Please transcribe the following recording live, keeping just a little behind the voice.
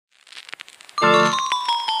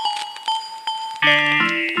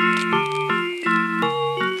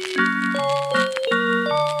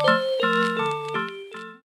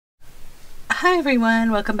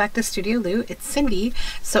everyone, welcome back to Studioloo. It's Cindy.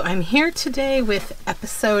 So I'm here today with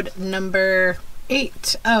episode number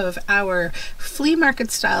 8 of our flea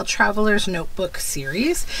market style traveler's notebook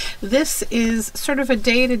series. This is sort of a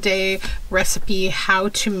day-to-day recipe how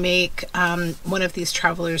to make one of these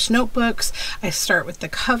traveler's notebooks. I start with the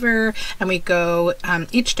cover and we go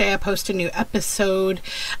each day I post a new episode.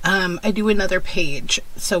 I do another page,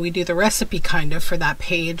 so we do the recipe kind of for that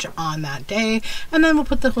page on that day, and then we'll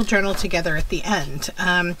put the whole journal together at the end.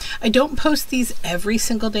 I don't post these every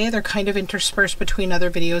single day. They're kind of interspersed between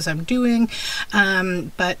other videos I'm doing.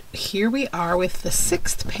 But here we are with the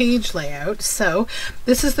 6th page layout. So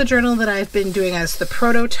this is the journal that I've been doing as the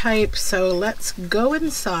prototype. So let's go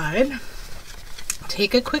inside,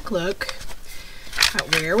 take a quick look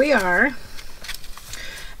at where we are.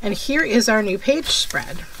 And here is our new page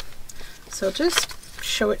spread. So just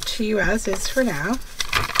show it to you as is for now.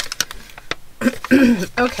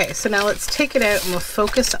 Okay, so now let's take it out and we'll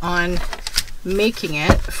focus on making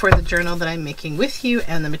it for the journal that I'm making with you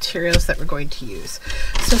and the materials that we're going to use.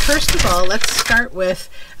 So first of all, let's start with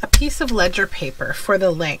a piece of ledger paper for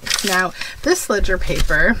the length. Now this ledger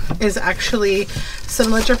paper is actually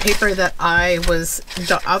some ledger paper that I was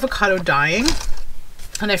avocado dyeing,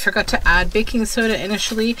 and I forgot to add baking soda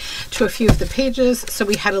initially to a few of the pages, so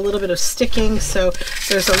we had a little bit of sticking, so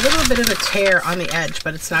there's a little bit of a tear on the edge,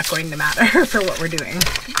 but it's not going to matter for what we're doing.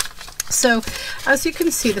 So as you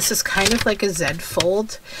can see, this is kind of like a Z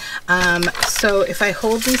fold. So if I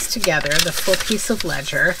hold these together, the full piece of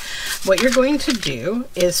ledger, what you're going to do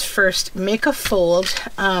is first make a fold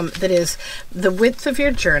that is the width of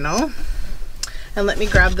your journal. And let me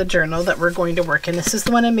grab the journal that we're going to work in. This is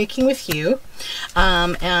the one I'm making with you.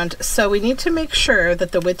 And so we need to make sure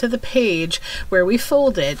that the width of the page where we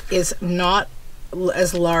fold it is not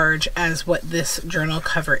as large as what this journal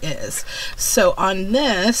cover is. So on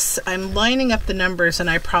this, I'm lining up the numbers, and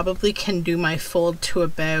I probably can do my fold to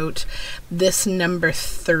about this number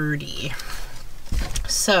 30.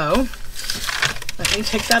 So let me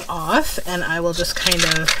take that off and I will just kind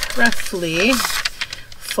of roughly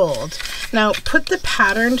fold. Now put the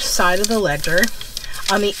patterned side of the ledger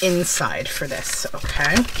on the inside for this,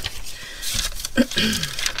 okay?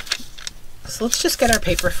 So let's just get our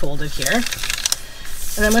paper folded here.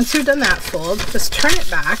 And then once you've done that fold, just turn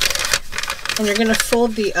it back and you're going to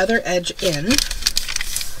fold the other edge in.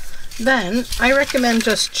 Then I recommend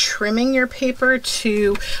just trimming your paper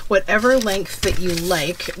to whatever length that you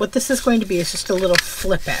like. What this is going to be is just a little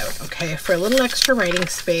flip out, okay, for a little extra writing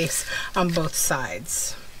space on both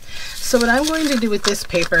sides. So what I'm going to do with this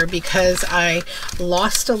paper, because I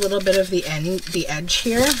lost a little bit of the edge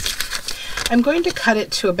here, I'm going to cut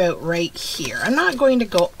it to about right here. I'm not going to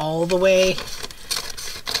go all the way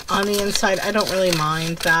on the inside. I don't really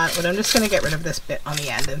mind that, but I'm just going to get rid of this bit on the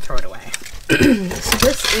end and throw it away. So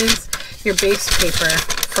this is your base paper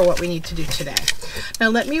for what we need to do today. Now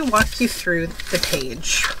let me walk you through the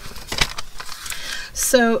page.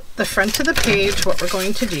 So the front of the page, what we're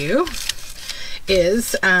going to do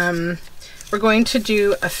is we're going to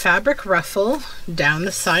do a fabric ruffle down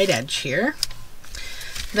the side edge here.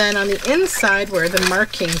 Then on the inside where the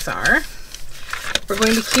markings are, we're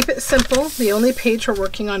going to keep it simple. The only page we're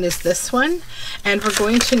working on is this one, and we're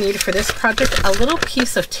going to need for this project a little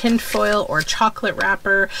piece of tin foil or chocolate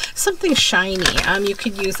wrapper, something shiny. You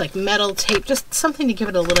could use like metal tape, just something to give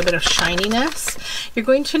it a little bit of shininess. You're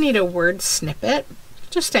going to need a word snippet,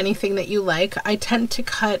 just anything that you like. I tend to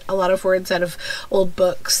cut a lot of words out of old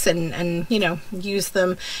books and you know, use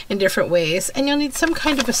them in different ways. And you'll need some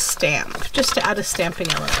kind of a stamp, just to add a stamping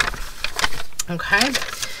element. Okay.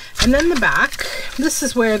 And then the back, this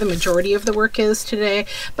is where the majority of the work is today,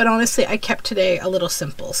 but honestly I kept today a little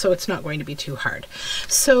simple, so it's not going to be too hard.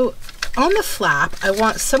 So on the flap, I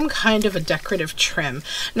want some kind of a decorative trim.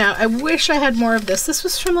 Now I wish I had more of this. This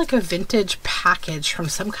was from like a vintage package from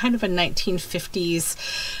some kind of a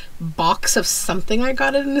 1950s box of something I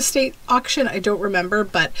got at an estate auction. I don't remember,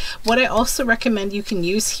 but what I also recommend you can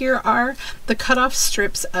use here are the cut-off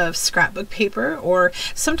strips of scrapbook paper, or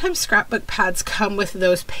sometimes scrapbook pads come with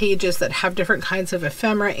those pages that have different kinds of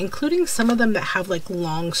ephemera, including some of them that have like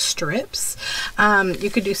long strips.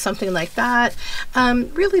 You could do something like that.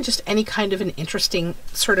 Really just any kind of an interesting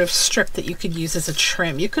sort of strip that you could use as a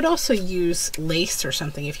trim. You could also use lace or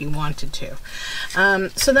something if you wanted to.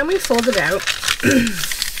 So then we fold it out.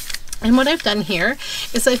 And what I've done here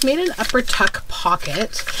is I've made an upper tuck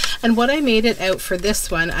pocket, and what I made it out for this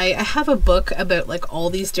one, I have a book about like all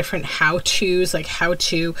these different how-tos, like how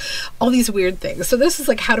to, all these weird things. So this is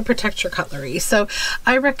like how to protect your cutlery. So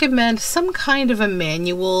I recommend some kind of a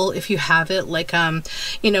manual if you have it, like,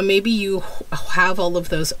 you know, maybe you have all of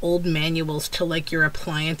those old manuals to like your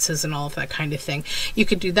appliances and all of that kind of thing. You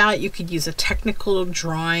could do that. You could use a technical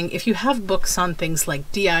drawing. If you have books on things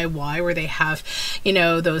like DIY where they have, you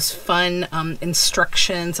know, those fun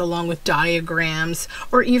instructions along with diagrams,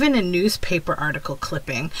 or even a newspaper article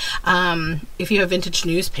clipping, if you have vintage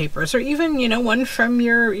newspapers, or even, you know, one from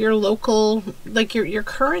your local, like your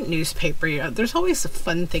current newspaper, you know, there's always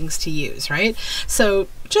fun things to use, right? So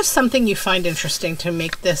just something you find interesting to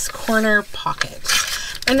make this corner pocket.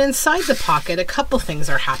 And inside the pocket, a couple things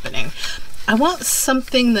are happening. I want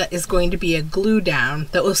something that is going to be a glue down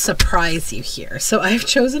that will surprise you here. So I've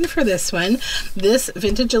chosen for this one, this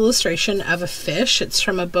vintage illustration of a fish. It's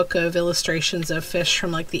from a book of illustrations of fish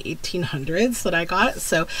from like the 1800s that I got.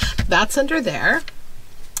 So that's under there.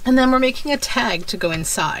 And then we're making a tag to go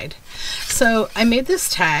inside. So I made this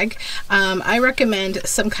tag. I recommend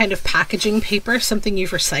some kind of packaging paper, something you've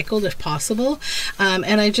recycled if possible.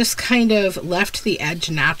 And I just kind of left the edge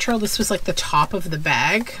natural. This was like the top of the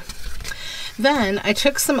bag. Then I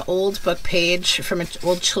took some old book page from an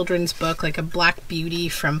old children's book, like a Black Beauty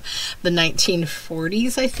from the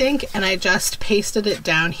 1940s, I think, and I just pasted it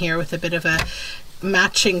down here with a bit of a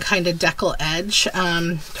matching kind of decal edge,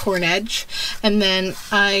 torn edge. And then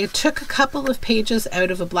I took a couple of pages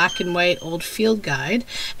out of a black and white old field guide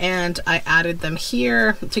and I added them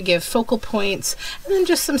here to give focal points, and then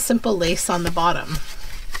just some simple lace on the bottom.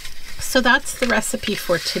 So that's the recipe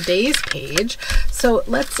for today's page. So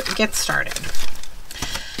let's get started.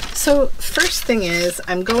 So first thing is,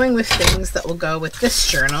 I'm going with things that will go with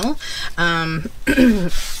this journal. I'm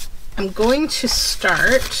going to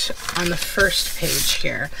start on the first page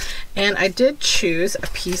here, and I did choose a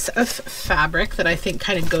piece of fabric that I think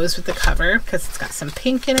kind of goes with the cover because it's got some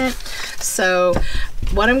pink in it. So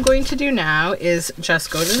what I'm going to do now is just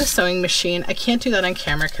go to the sewing machine. I can't do that on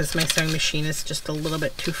camera because my sewing machine is just a little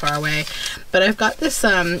bit too far away, but I've got this,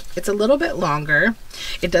 it's a little bit longer.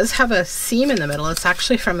 It does have a seam in the middle. It's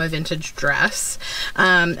actually from a vintage dress,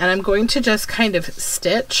 and I'm going to just kind of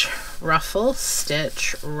stitch, ruffle,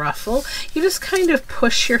 stitch, ruffle. You just kind of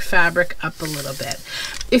push your fabric up a little bit.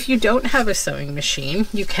 If you don't have a sewing machine,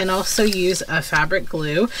 you can also use a fabric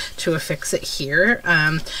glue to affix it here.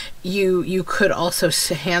 You could also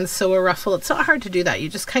hand sew a ruffle. It's not hard to do that. You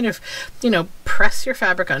just kind of, you know, press your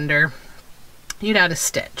fabric under. You'd add a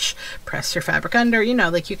stitch, press your fabric under, you know,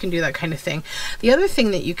 like you can do that kind of thing. The other thing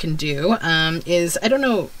that you can do is, I don't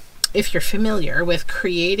know if you're familiar with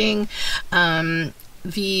creating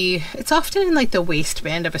it's often in like the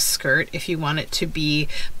waistband of a skirt. If you want it to be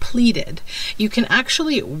pleated, you can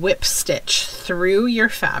actually whip stitch through your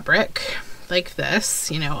fabric like this,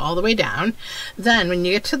 you know, all the way down. Then when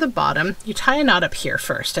you get to the bottom, you tie a knot up here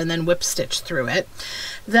first and then whip stitch through it.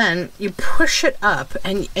 Then you push it up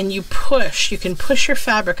and you can push your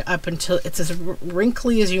fabric up until it's as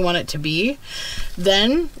wrinkly as you want it to be.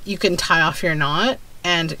 Then you can tie off your knot,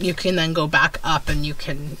 and you can then go back up and you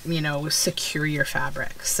can, you know, secure your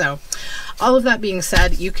fabric. So all of that being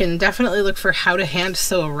said, you can definitely look for how to hand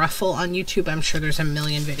sew a ruffle on YouTube. I'm sure there's a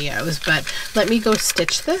million videos, but let me go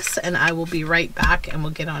stitch this and I will be right back and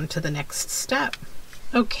we'll get on to the next step.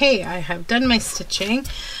 Okay, I have done my stitching.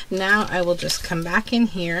 Now I will just come back in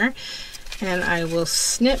here and I will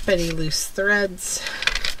snip any loose threads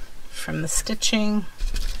from the stitching.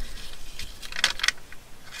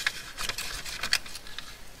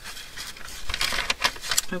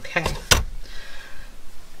 Okay,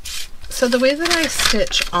 so the way that I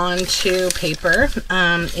stitch onto paper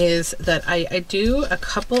is that I do a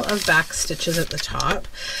couple of back stitches at the top.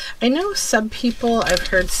 I know some people I've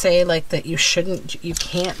heard say like that you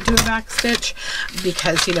can't do a back stitch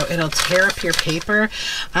because, you know, it'll tear up your paper.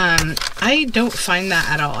 I don't find that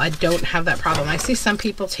at all. I don't have that problem. I see some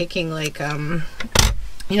people taking like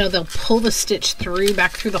you know, they'll pull the stitch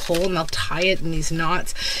back through the hole and they'll tie it in these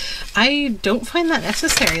knots. I don't find that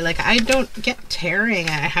necessary. Like, I don't get tearing.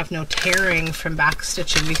 I have no tearing from back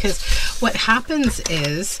stitching because what happens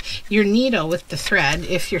is your needle with the thread,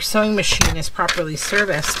 if your sewing machine is properly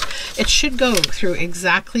serviced, it should go through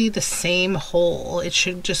exactly the same hole. It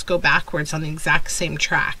should just go backwards on the exact same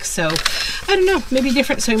track. So I don't know, maybe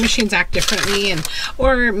different sewing machines act differently,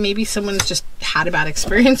 or maybe someone's just had a bad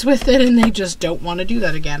experience with it and they just don't want to do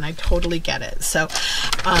that again. I totally get it. So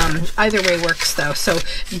either way works though. So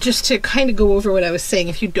just to kind of go over what I was saying,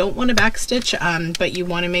 if you don't want to backstitch, but you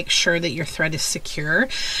want to make sure that your thread is secure,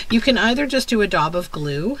 you can either just do a daub of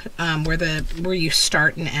glue where you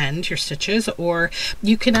start and end your stitches, or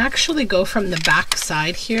you can actually go from the back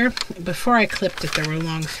side here. Before I clipped it, there were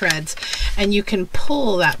long threads, and you can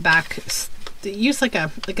pull that back, use like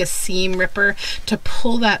a seam ripper to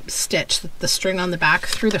pull that stitch, the string on the back,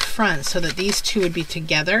 through the front so that these two would be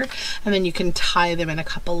together, and then you can tie them in a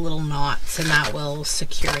couple little knots and that will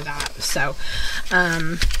secure that. So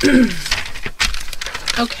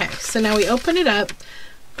okay, so now we open it up.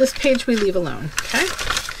 This page we leave alone. Okay,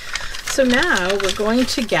 so now we're going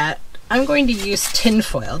to get, I'm going to use tin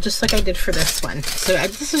foil just like I did for this one. So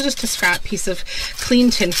this is just a scrap piece of clean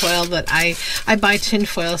tin foil that I buy tin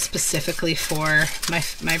foil specifically for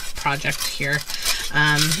my project here,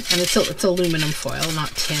 and it's aluminum foil,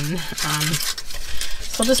 not tin.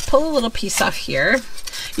 So I'll just pull a little piece off here.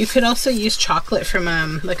 You could also use chocolate from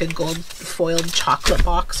like a gold foiled chocolate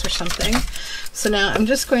box or something. So now I'm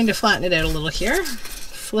just going to flatten it out a little here,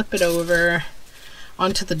 flip it over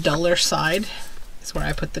onto the duller side. Is where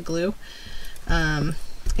I put the glue, and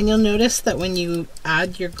you'll notice that when you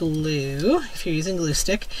add your glue, if you're using glue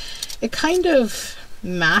stick, it kind of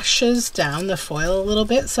mashes down the foil a little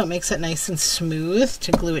bit, so it makes it nice and smooth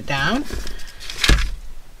to glue it down.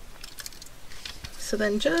 So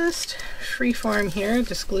then just freeform here,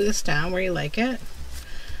 just glue this down where you like it,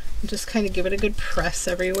 and just kind of give it a good press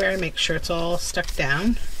everywhere and make sure it's all stuck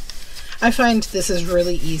down. I find this is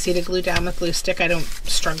really easy to glue down with glue stick. I don't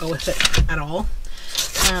struggle with it at all.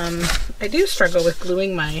 I do struggle with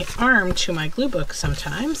gluing my arm to my glue book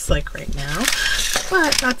sometimes, like right now,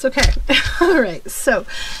 but that's okay. All right, so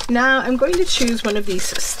now I'm going to choose one of these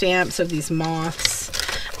stamps of these moths.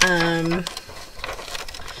 I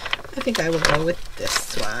think I will go with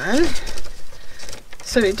this one.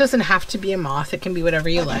 So it doesn't have to be a moth, it can be whatever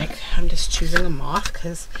you like. I'm just choosing a moth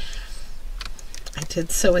because I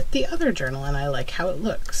did so with the other journal and I like how it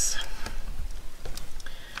looks.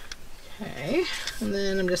 Okay, and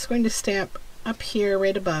then I'm just going to stamp up here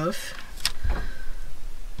right above.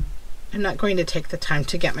 I'm not going to take the time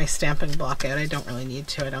to get my stamping block out. I don't really need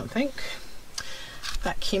to, I don't think.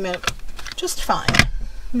 That came out just fine.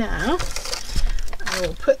 Now, I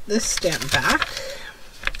will put this stamp back.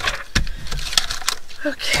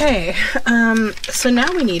 Okay, so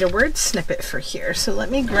now we need a word snippet for here. So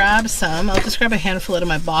let me grab some. I'll just grab a handful out of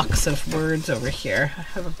my box of words over here. I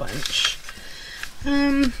have a bunch.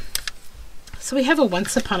 So we have a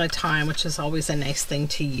once upon a time, which is always a nice thing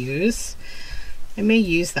to use. I may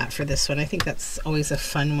use that for this one. I think that's always a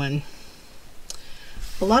fun one.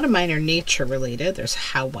 A lot of mine are nature related. There's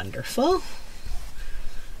how wonderful.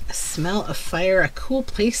 A smell of fire, a cool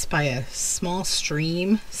place by a small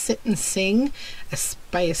stream, sit and sing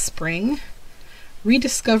by a spring,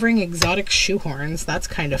 rediscovering exotic shoehorns. That's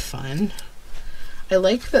kind of fun. I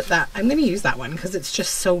like that I'm going to use that one because it's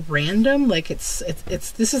just so random. Like this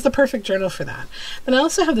is the perfect journal for that. Then I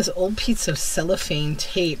also have this old piece of cellophane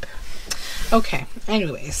tape. Okay,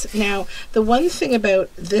 anyways, now the one thing about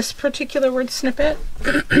this particular word snippet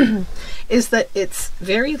is that it's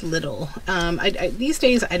very little. These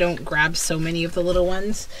days I don't grab so many of the little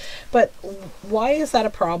ones, but why is that a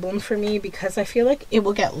problem for me? Because I feel like it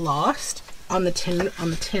will get lost on the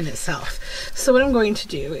tin itself. So what I'm going to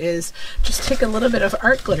do is just take a little bit of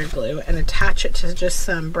art glitter glue and attach it to just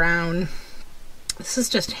some brown, this is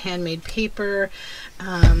just handmade paper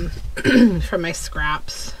from my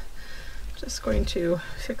scraps. Just going to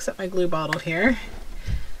fix up my glue bottle here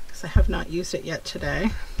because I have not used it yet today.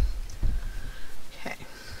 Okay.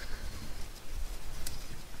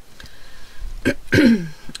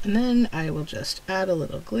 And then I will just add a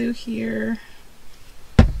little glue here.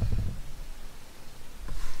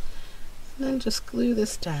 And then just glue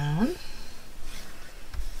this down.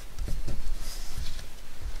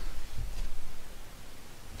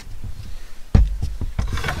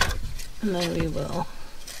 And then we will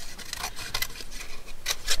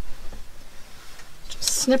just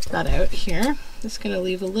snip that out here. Just going to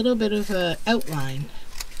leave a little bit of an outline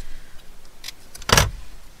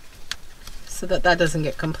so that that doesn't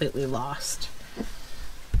get completely lost.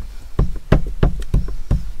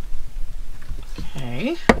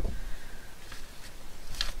 Okay.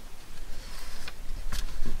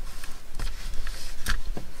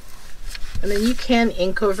 And then you can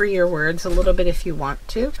ink over your words a little bit if you want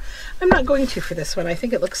to. I'm not going to for this one. I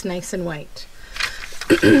think it looks nice and white.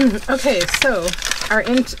 Okay, so our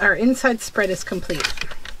inside spread is complete.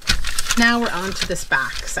 Now we're on to this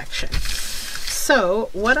back section. So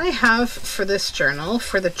what I have for this journal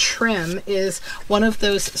for the trim is one of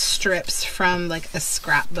those strips from like a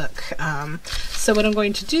scrapbook. So what I'm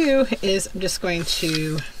going to do is I'm just going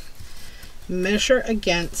to measure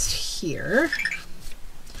against here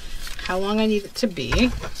how long I need it to be.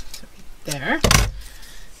 So there.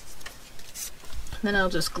 Then I'll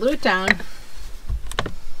just glue it down,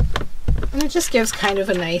 and it just gives kind of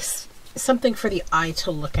a nice something for the eye to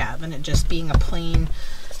look at than it just being a plain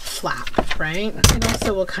flap, right? It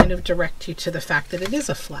also will kind of direct you to the fact that it is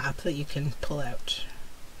a flap that you can pull out.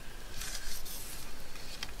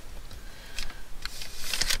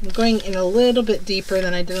 I'm going in a little bit deeper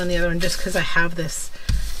than I did on the other one just because I have this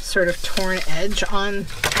sort of torn edge on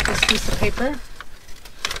this piece of paper.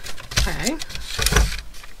 Okay.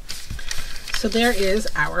 So there is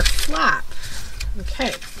our flap.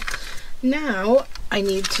 Okay. Now I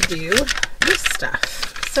need to do this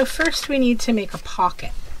stuff. So first we need to make a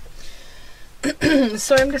pocket.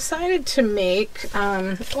 So I'm decided to make,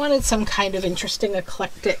 I wanted some kind of interesting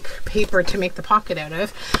eclectic paper to make the pocket out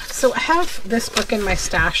of. So I have this book in my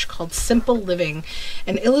stash called Simple Living,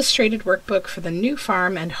 an illustrated workbook for the new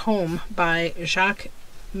farm and home by Jacques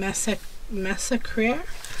Massacre.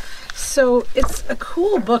 So it's a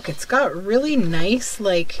cool book. It's got really nice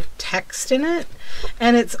like text in it,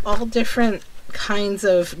 and it's all different kinds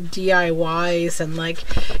of DIYs, and like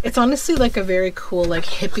it's honestly like a very cool like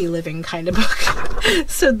hippie living kind of book.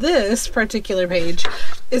 So this particular page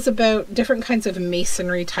is about different kinds of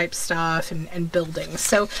masonry type stuff and building.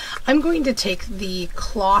 So I'm going to take the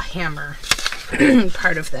claw hammer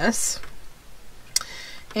part of this,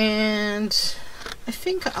 and I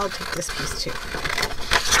think I'll take this piece too.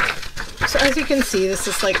 So as you can see, this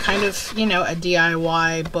is like kind of, you know, a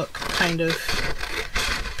DIY book kind of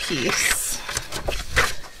piece.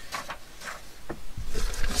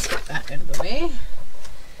 Let's get that out of the way.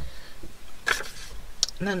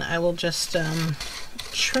 And then I will just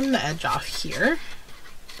trim the edge off here.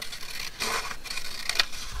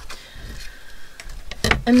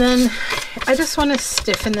 And then I just want to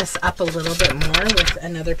stiffen this up a little bit more with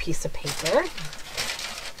another piece of paper.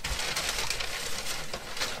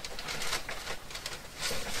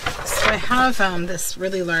 I have this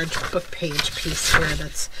really large book page piece here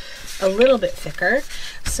that's a little bit thicker,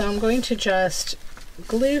 so I'm going to just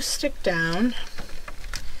glue stick down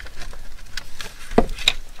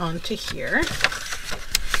onto here.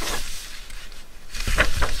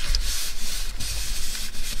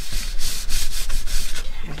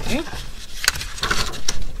 Okay.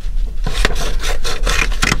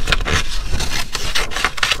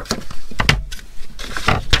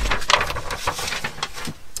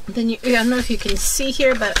 Then I don't know if you can see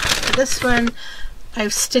here, but for this one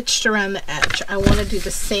I've stitched around the edge. I want to do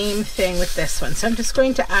the same thing with this one. So I'm just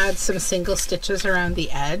going to add some single stitches around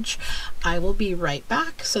the edge. I will be right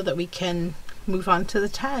back so that we can move on to the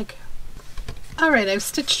tag. Alright, I've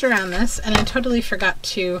stitched around this, and I totally forgot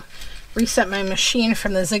to reset my machine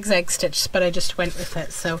from the zigzag stitch, but I just went with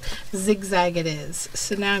it. So zigzag it is.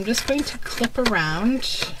 So now I'm just going to clip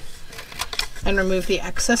around and remove the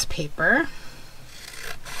excess paper.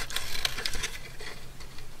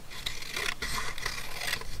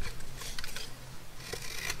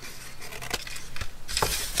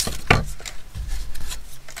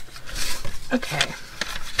 Okay,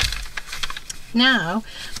 now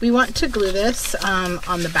we want to glue this on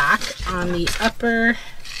the back, on the upper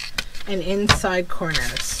and inside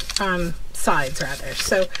corners, sides rather.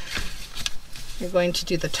 So you're going to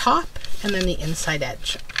do the top and then the inside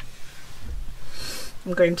edge.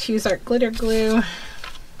 I'm going to use our glitter glue.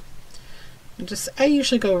 I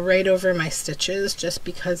usually go right over my stitches just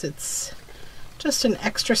because it's just an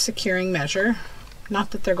extra securing measure.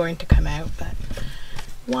 Not that they're going to come out, but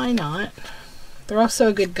why not? They're also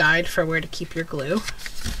a good guide for where to keep your glue.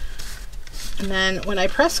 And then when I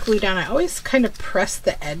press glue down, I always kind of press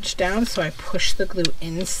the edge down, so I push the glue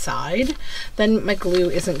inside. Then my glue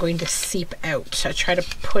isn't going to seep out. I try to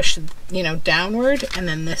push, you know, downward and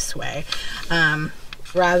then this way,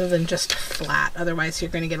 rather than just flat. Otherwise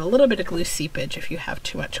you're going to get a little bit of glue seepage if you have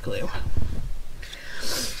too much glue.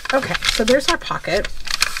 Okay, so there's our pocket.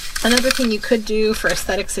 Another thing you could do for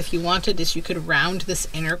aesthetics if you wanted is you could round this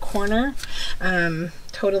inner corner.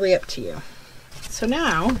 Totally up to you. So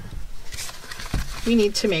now we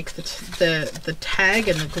need to make the tag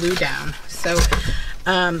and the glue down. So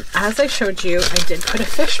as I showed you, I did put a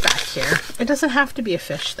fish back here. It doesn't have to be a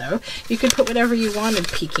fish though. You could put whatever you wanted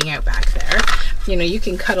peeking out back there. You know, you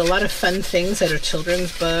can cut a lot of fun things out of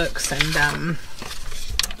children's books, and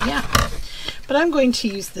yeah. But I'm going to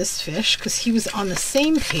use this fish because he was on the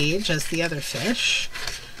same page as the other fish.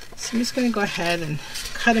 So I'm just going to go ahead and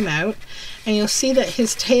cut him out, and you'll see that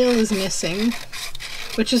his tail is missing,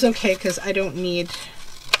 which is okay because I don't need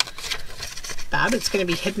that. It's going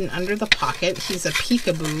to be hidden under the pocket. He's a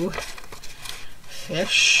peekaboo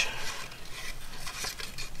fish.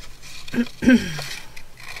 Okay.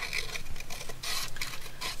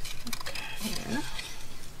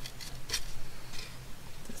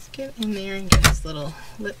 Just get in there and get his little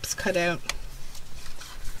lips cut out.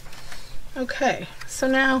 Okay, so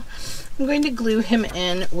now I'm going to glue him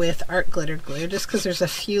in with art glitter glue, just because there's a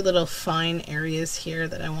few little fine areas here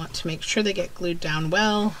that I want to make sure they get glued down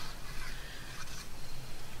well.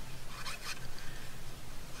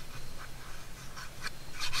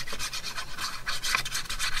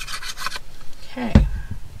 Okay.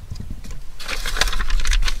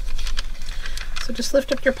 So just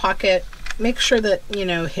lift up your pocket, make sure that, you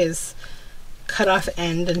know, his cut off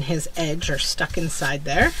end and his edge are stuck inside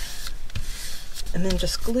there. And then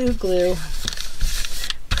just glue,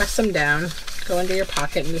 press them down, go into your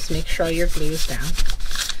pocket and just make sure all your glue is down.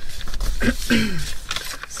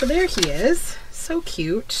 So there he is, so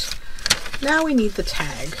cute. Now we need the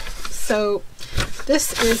tag. So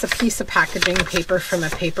this is a piece of packaging paper from a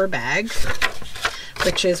paper bag,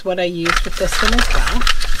 which is what I used with this one as well.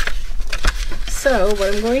 So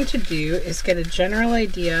what I'm going to do is get a general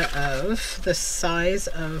idea of the size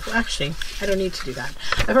of, actually, I don't need to do that.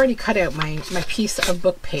 I've already cut out my piece of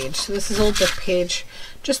book page. So this is old book page,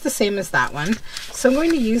 just the same as that one. So I'm going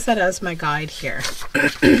to use that as my guide here.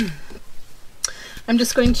 I'm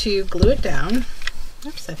just going to glue it down.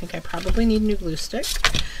 Oops, I think I probably need a new glue stick.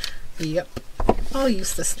 Yep. I'll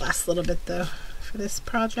use this last little bit though for this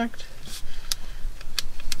project.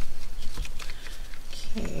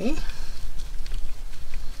 Okay.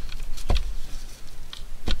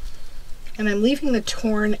 And I'm leaving the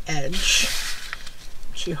torn edge,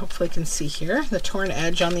 which you hopefully can see here, the torn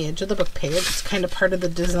edge on the edge of the book page. It's kind of part of the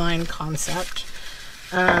design concept.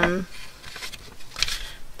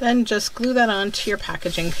 Then just glue that onto your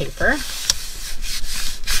packaging paper.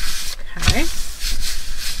 Okay.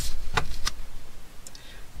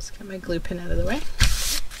 Just get my glue pin out of the way.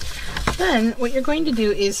 Then what you're going to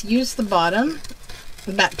do is use the bottom,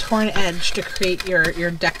 that torn edge, to create your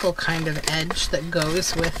decal kind of edge that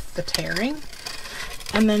goes with the tearing,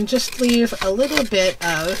 and then just leave a little bit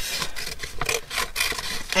of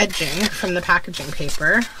edging from the packaging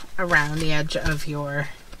paper around the edge of your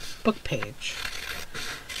book page.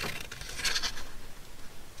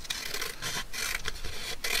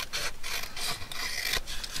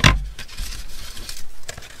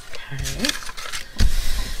 Okay.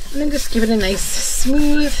 And then just give it a nice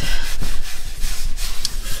smooth,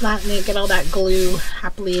 flatten it, get all that glue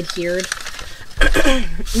happily adhered.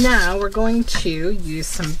 Now we're going to use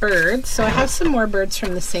some birds. So I have some more birds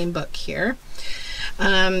from the same book here.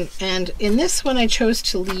 And in this one I chose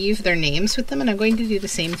to leave their names with them, and I'm going to do the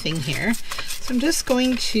same thing here. So I'm just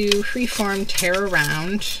going to freeform tear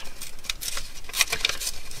around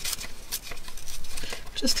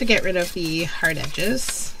just to get rid of the hard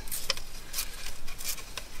edges.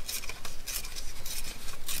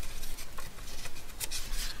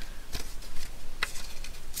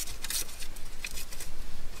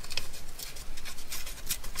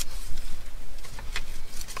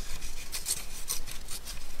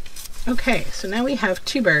 Okay, so now we have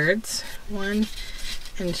two birds, 1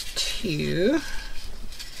 and 2.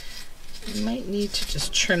 I might need to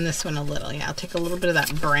just trim this one a little. Yeah, I'll take a little bit of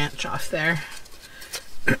that branch off there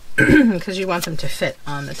because you want them to fit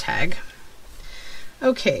on the tag.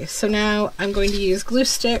 Okay, so now I'm going to use glue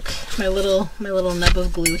stick, my little nub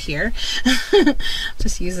of glue here.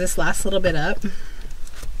 Just use this last little bit up.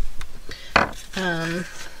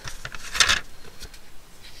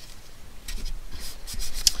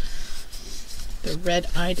 The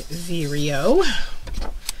red-eyed vireo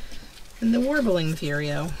and the warbling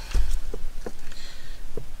vireo.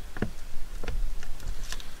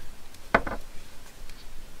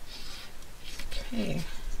 Okay.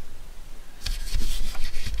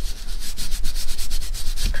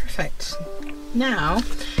 Perfect. Now,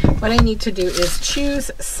 what I need to do is choose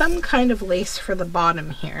some kind of lace for the bottom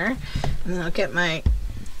here, and then I'll get my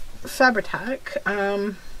Fabri-Tac.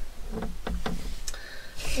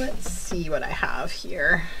 Let's see what I have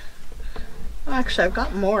here. Oh, actually, I've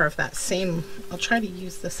got more of that same. I'll try to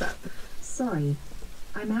use this up. Sorry,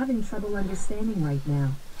 I'm having trouble understanding right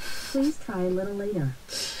now. Please try a little later.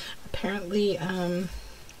 Apparently,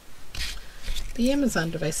 the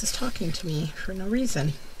Amazon device is talking to me for no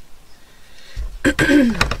reason.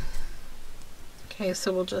 Okay,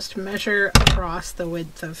 so we'll just measure across the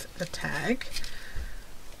width of the tag.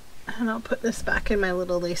 And I'll put this back in my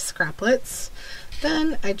little lace scraplets.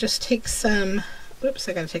 Then I just take some, whoops,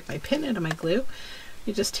 I gotta take my pin out of my glue.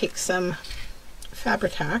 You just take some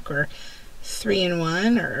Fabri-Tac or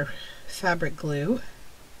 3-in-1 or fabric glue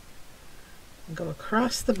and go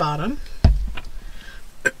across the bottom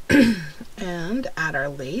and add our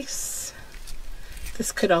lace.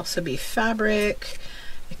 This could also be fabric,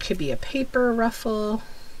 it could be a paper ruffle,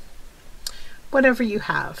 whatever you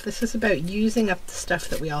have. This is about using up the stuff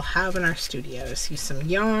that we all have in our studios. Use some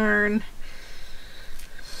yarn.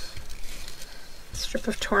 A strip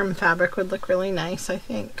of torn fabric would look really nice, I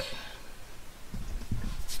think.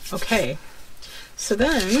 Okay, so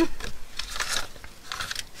then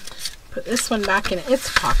put this one back in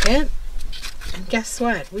its pocket, and guess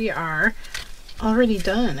what? We are already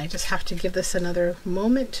done. I just have to give this another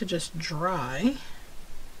moment to just dry.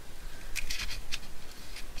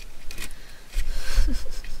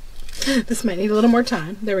 This might need a little more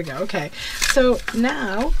time. There we go. Okay, so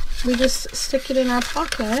now we just stick it in our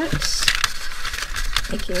pocket,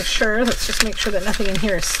 making sure, let's just make sure that nothing in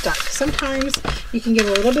here is stuck. Sometimes you can get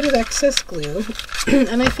a little bit of excess glue,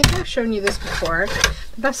 and I think I've shown you this before.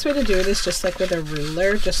 The best way to do it is just like with a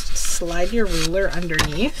ruler, just slide your ruler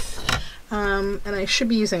underneath. And I should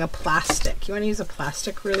be using a plastic. You want to use a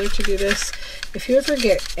plastic ruler to do this. If you ever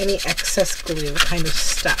get any excess glue kind of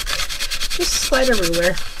stuck, just slide a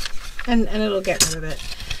ruler and it'll get rid of it.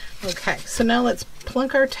 Okay, so now let's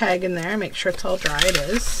plunk our tag in there, make sure it's all dry. It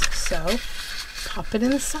is. So pop it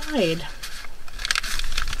inside.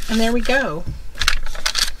 And there we go.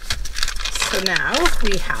 So now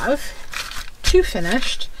we have 2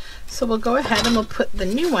 finished. So we'll go ahead and we'll put the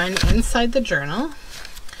new one inside the journal.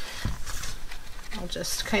 I'll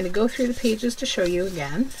just kind of go through the pages to show you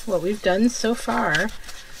again what we've done so far.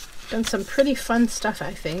 Done some pretty fun stuff,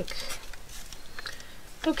 I think.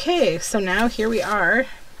 Okay, so now here we are.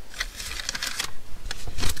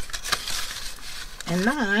 And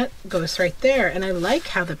that goes right there. And I like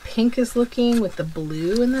how the pink is looking with the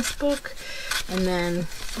blue in this book. And then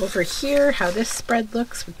over here, how this spread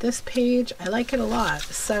looks with this page. I like it a lot.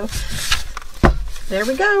 So there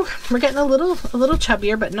we go. We're getting a little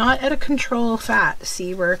chubbier, but not at a control fat.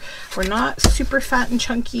 See, we're not super fat and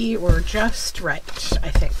chunky. We're just right,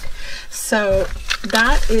 I think. So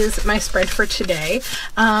that is my spread for today.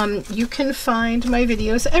 You can find my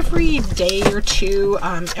videos every day or two,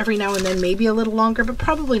 every now and then, maybe a little longer, but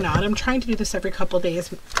probably not. I'm trying to do this every couple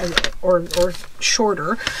days or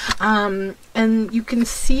shorter. And you can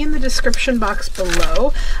see in the description box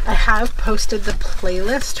below, I have posted the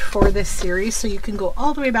playlist for this series, so you can go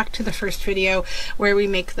all the way back to the first video where we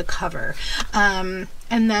make the cover.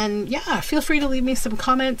 And then, yeah, feel free to leave me some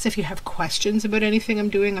comments. If you have questions about anything I'm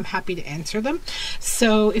doing, I'm happy to answer them.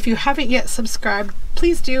 So if you haven't yet subscribed,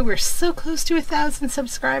 please do. We're so close to 1,000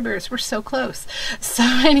 subscribers. We're so close. So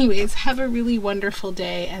anyways, have a really wonderful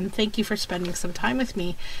day, and thank you for spending some time with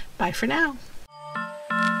me. Bye for now.